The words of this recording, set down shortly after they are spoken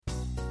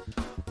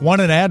Want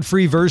an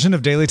ad-free version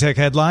of Daily Tech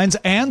Headlines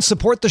and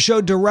support the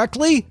show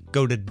directly?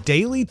 Go to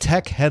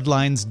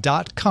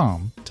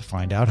dailytechheadlines.com to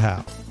find out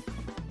how.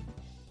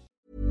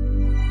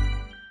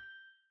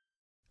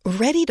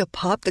 Ready to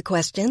pop the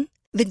question?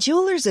 The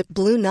jewelers at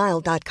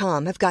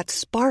BlueNile.com have got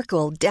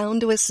sparkle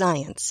down to a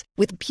science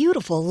with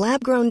beautiful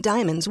lab-grown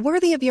diamonds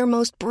worthy of your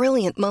most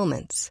brilliant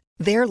moments.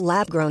 Their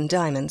lab-grown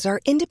diamonds are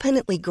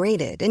independently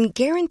graded and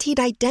guaranteed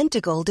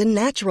identical to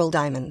natural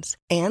diamonds,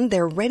 and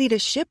they're ready to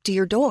ship to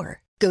your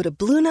door. Go to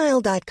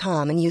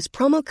BlueNile.com and use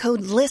promo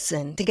code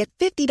LISTEN to get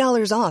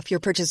 $50 off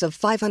your purchase of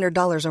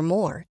 $500 or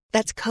more.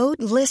 That's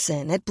code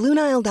LISTEN at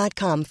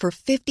BlueNile.com for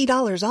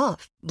 $50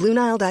 off.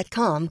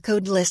 BlueNile.com,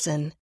 code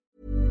LISTEN.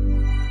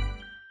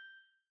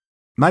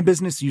 My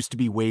business used to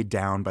be weighed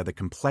down by the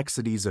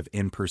complexities of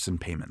in-person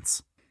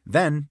payments.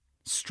 Then,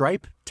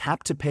 Stripe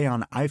Tap to Pay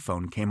on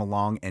iPhone came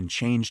along and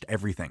changed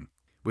everything.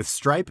 With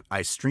Stripe,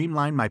 I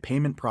streamlined my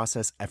payment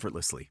process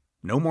effortlessly.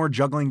 No more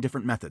juggling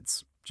different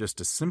methods.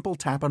 Just a simple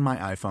tap on my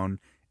iPhone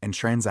and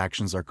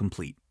transactions are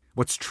complete.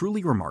 What's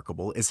truly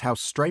remarkable is how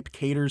Stripe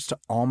caters to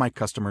all my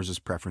customers'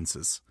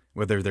 preferences.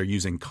 Whether they're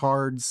using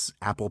cards,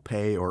 Apple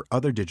Pay, or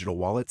other digital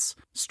wallets,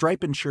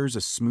 Stripe ensures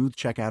a smooth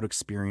checkout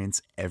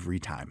experience every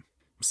time.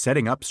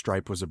 Setting up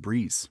Stripe was a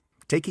breeze,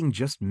 taking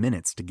just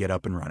minutes to get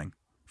up and running.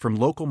 From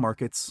local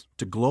markets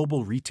to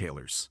global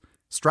retailers,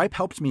 Stripe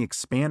helped me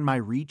expand my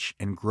reach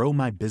and grow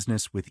my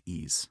business with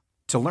ease.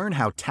 To learn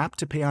how Tap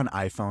to Pay on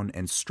iPhone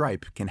and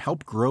Stripe can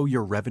help grow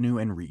your revenue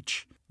and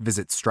reach,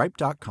 visit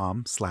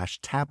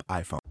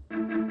stripe.com/tapiphone.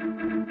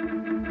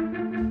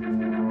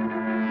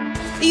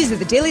 These are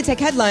the Daily Tech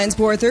Headlines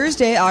for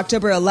Thursday,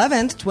 October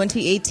 11th,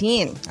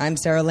 2018. I'm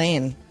Sarah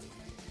Lane.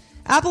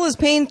 Apple is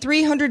paying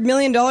 $300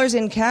 million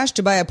in cash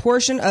to buy a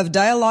portion of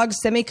Dialog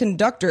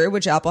Semiconductor,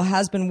 which Apple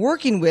has been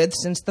working with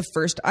since the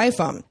first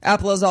iPhone.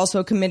 Apple is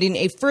also committing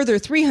a further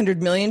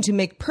 $300 million to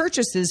make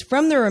purchases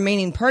from the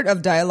remaining part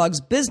of Dialog's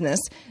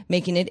business,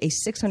 making it a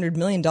 $600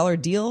 million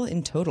deal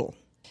in total.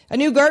 A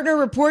new Gartner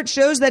report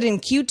shows that in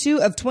Q2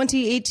 of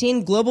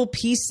 2018, global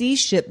PC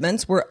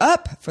shipments were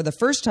up for the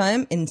first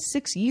time in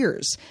 6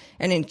 years.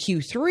 And in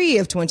Q3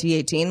 of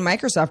 2018,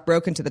 Microsoft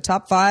broke into the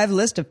top 5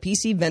 list of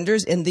PC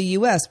vendors in the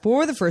U.S.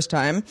 for the first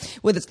time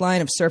with its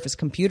line of Surface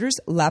computers,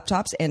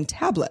 laptops, and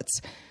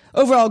tablets.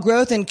 Overall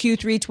growth in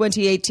Q3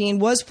 2018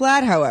 was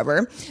flat,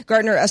 however.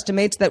 Gartner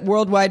estimates that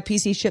worldwide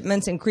PC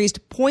shipments increased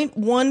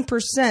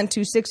 0.1% to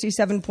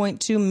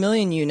 67.2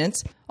 million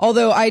units,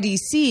 although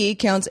IDC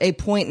counts a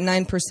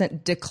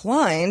 0.9%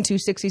 decline to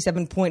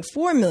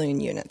 67.4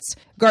 million units.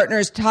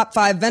 Gartner's top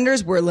 5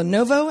 vendors were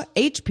Lenovo,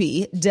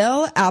 HP,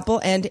 Dell,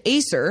 Apple, and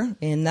Acer,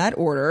 in that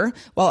order,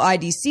 while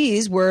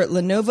IDC's were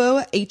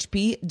Lenovo,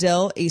 HP,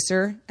 Dell,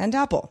 Acer, and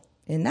Apple,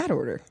 in that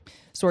order.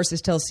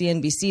 Sources tell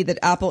CNBC that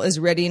Apple is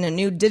readying a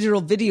new digital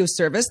video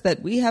service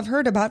that we have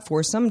heard about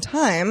for some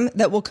time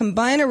that will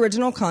combine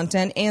original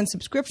content and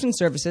subscription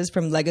services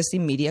from legacy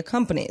media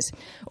companies.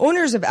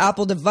 Owners of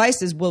Apple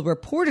devices will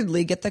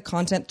reportedly get the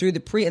content through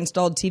the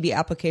pre-installed TV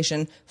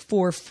application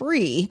for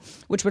free,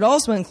 which would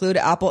also include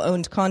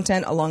Apple-owned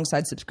content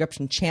alongside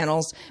subscription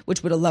channels,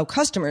 which would allow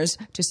customers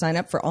to sign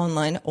up for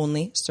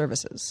online-only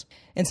services.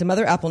 In some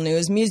other Apple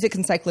news, music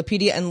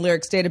encyclopedia and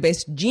lyrics database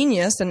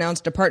Genius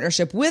announced a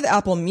partnership with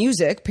Apple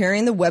Music,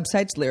 pairing the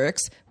website's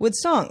lyrics with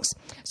songs.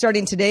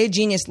 Starting today,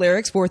 Genius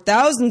lyrics for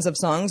thousands of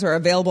songs are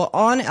available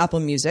on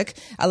Apple Music,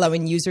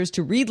 allowing users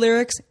to read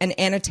lyrics and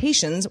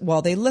annotations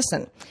while they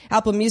listen.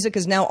 Apple Music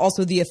is now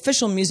also the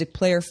official music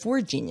player for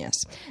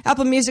Genius.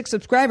 Apple Music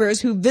subscribers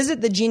who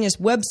visit the Genius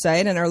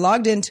website and are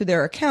logged into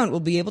their account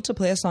will be able to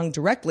play a song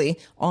directly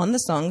on the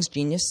song's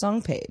Genius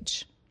song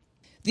page.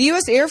 The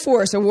U.S. Air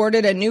Force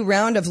awarded a new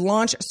round of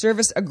launch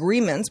service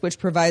agreements, which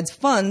provides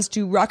funds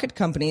to rocket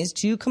companies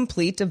to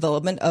complete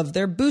development of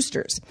their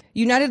boosters.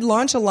 United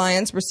Launch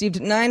Alliance received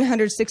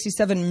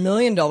 $967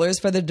 million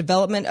for the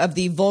development of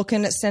the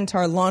Vulcan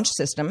Centaur launch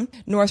system.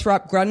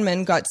 Northrop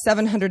Grumman got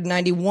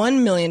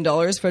 $791 million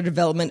for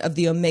development of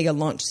the Omega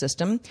launch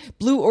system.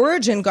 Blue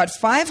Origin got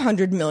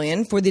 $500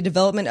 million for the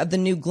development of the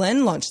New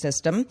Glenn launch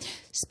system.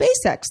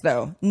 SpaceX,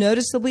 though,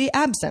 noticeably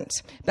absent.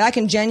 Back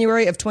in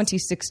January of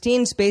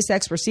 2016,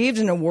 SpaceX received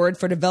an award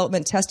for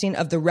development testing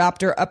of the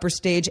Raptor upper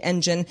stage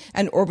engine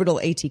and orbital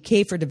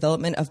ATK for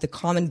development of the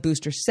common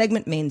booster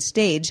segment main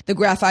stage, the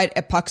graphite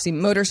epoxy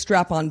motor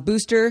strap-on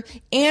booster,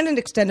 and an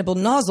extendable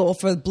nozzle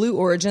for Blue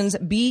Origin's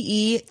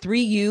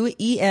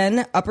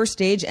BE-3UEN upper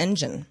stage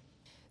engine.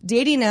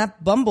 Dating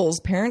app Bumble's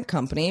parent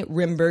company,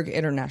 Rimberg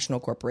International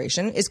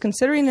Corporation, is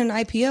considering an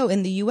IPO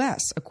in the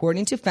U.S.,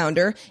 according to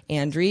founder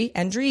Andrei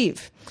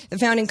Andreev. The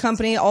founding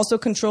company also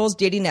controls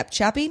dating app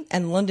Chappy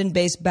and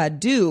London-based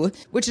Badoo,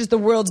 which is the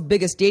world's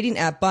biggest dating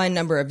app by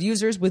number of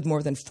users with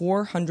more than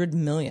 400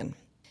 million.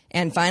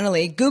 And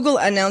finally, Google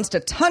announced a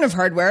ton of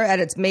hardware at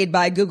its Made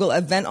by Google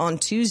event on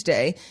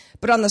Tuesday.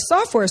 But on the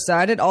software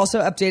side, it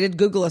also updated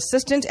Google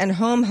Assistant and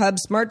Home Hub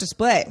Smart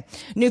Display.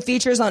 New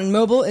features on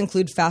mobile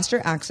include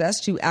faster access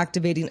to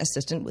activating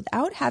Assistant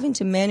without having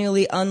to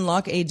manually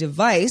unlock a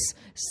device,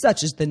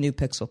 such as the new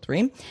Pixel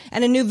 3,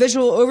 and a new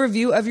visual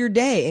overview of your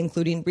day,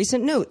 including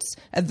recent notes,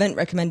 event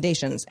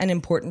recommendations, and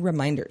important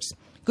reminders.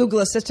 Google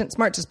Assistant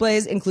Smart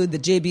Displays include the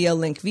JBL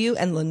Link View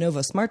and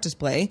Lenovo Smart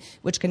Display,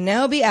 which can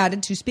now be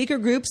added to speaker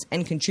groups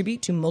and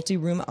contribute to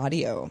multi-room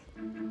audio.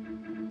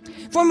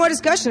 For more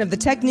discussion of the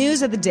tech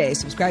news of the day,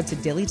 subscribe to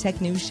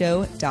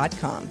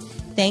dailytechnewsshow.com.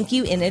 Thank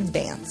you in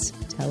advance.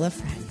 Tell a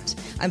friend.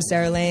 I'm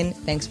Sarah Lane.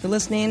 Thanks for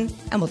listening,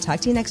 and we'll talk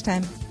to you next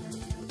time.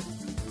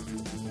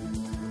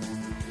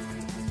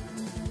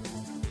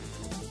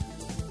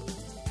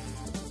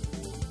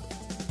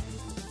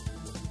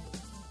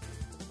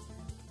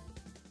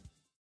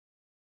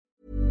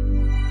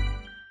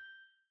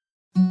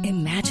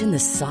 Imagine the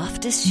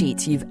softest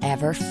sheets you've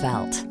ever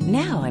felt.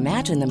 Now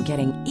imagine them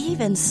getting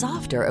even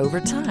softer over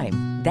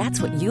time.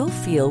 That's what you'll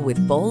feel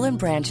with Boll &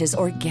 Branch's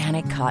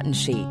organic cotton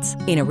sheets.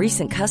 In a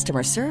recent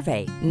customer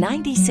survey,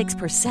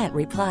 96%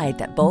 replied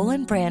that Boll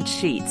 & Branch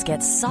sheets get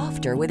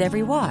softer with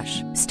every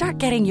wash. Start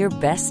getting your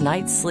best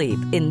night's sleep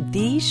in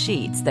these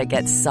sheets that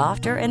get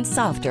softer and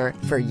softer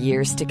for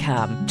years to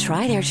come.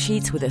 Try their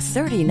sheets with a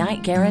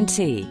 30-night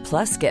guarantee.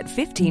 Plus, get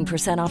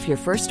 15% off your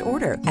first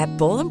order at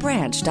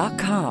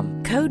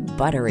bollandbranch.com. Code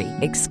BUTTERY.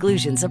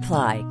 Exclusions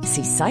apply.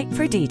 See site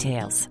for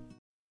details.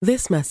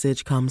 This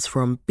message comes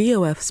from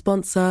BOF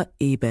sponsor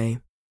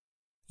eBay.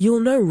 You'll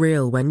know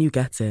real when you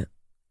get it.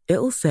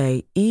 It'll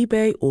say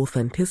eBay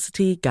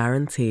Authenticity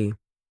Guarantee.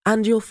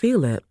 And you'll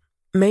feel it.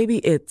 Maybe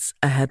it's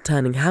a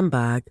head-turning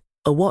handbag,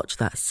 a watch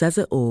that says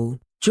it all,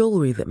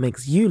 jewelry that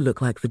makes you look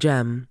like the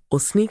gem, or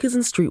sneakers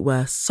and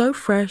streetwear so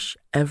fresh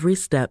every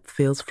step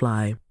feels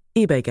fly.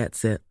 eBay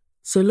gets it.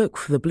 So look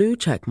for the blue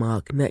check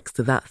mark next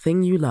to that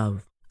thing you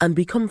love. And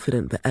be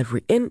confident that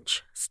every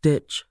inch,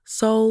 stitch,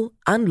 sole,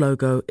 and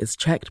logo is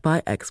checked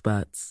by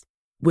experts.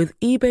 With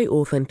eBay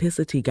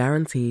Authenticity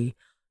Guarantee,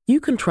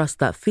 you can trust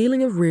that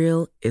feeling of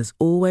real is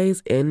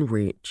always in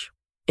reach.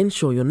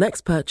 Ensure your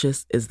next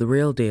purchase is the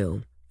real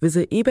deal.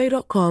 Visit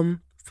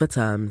ebay.com for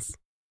terms.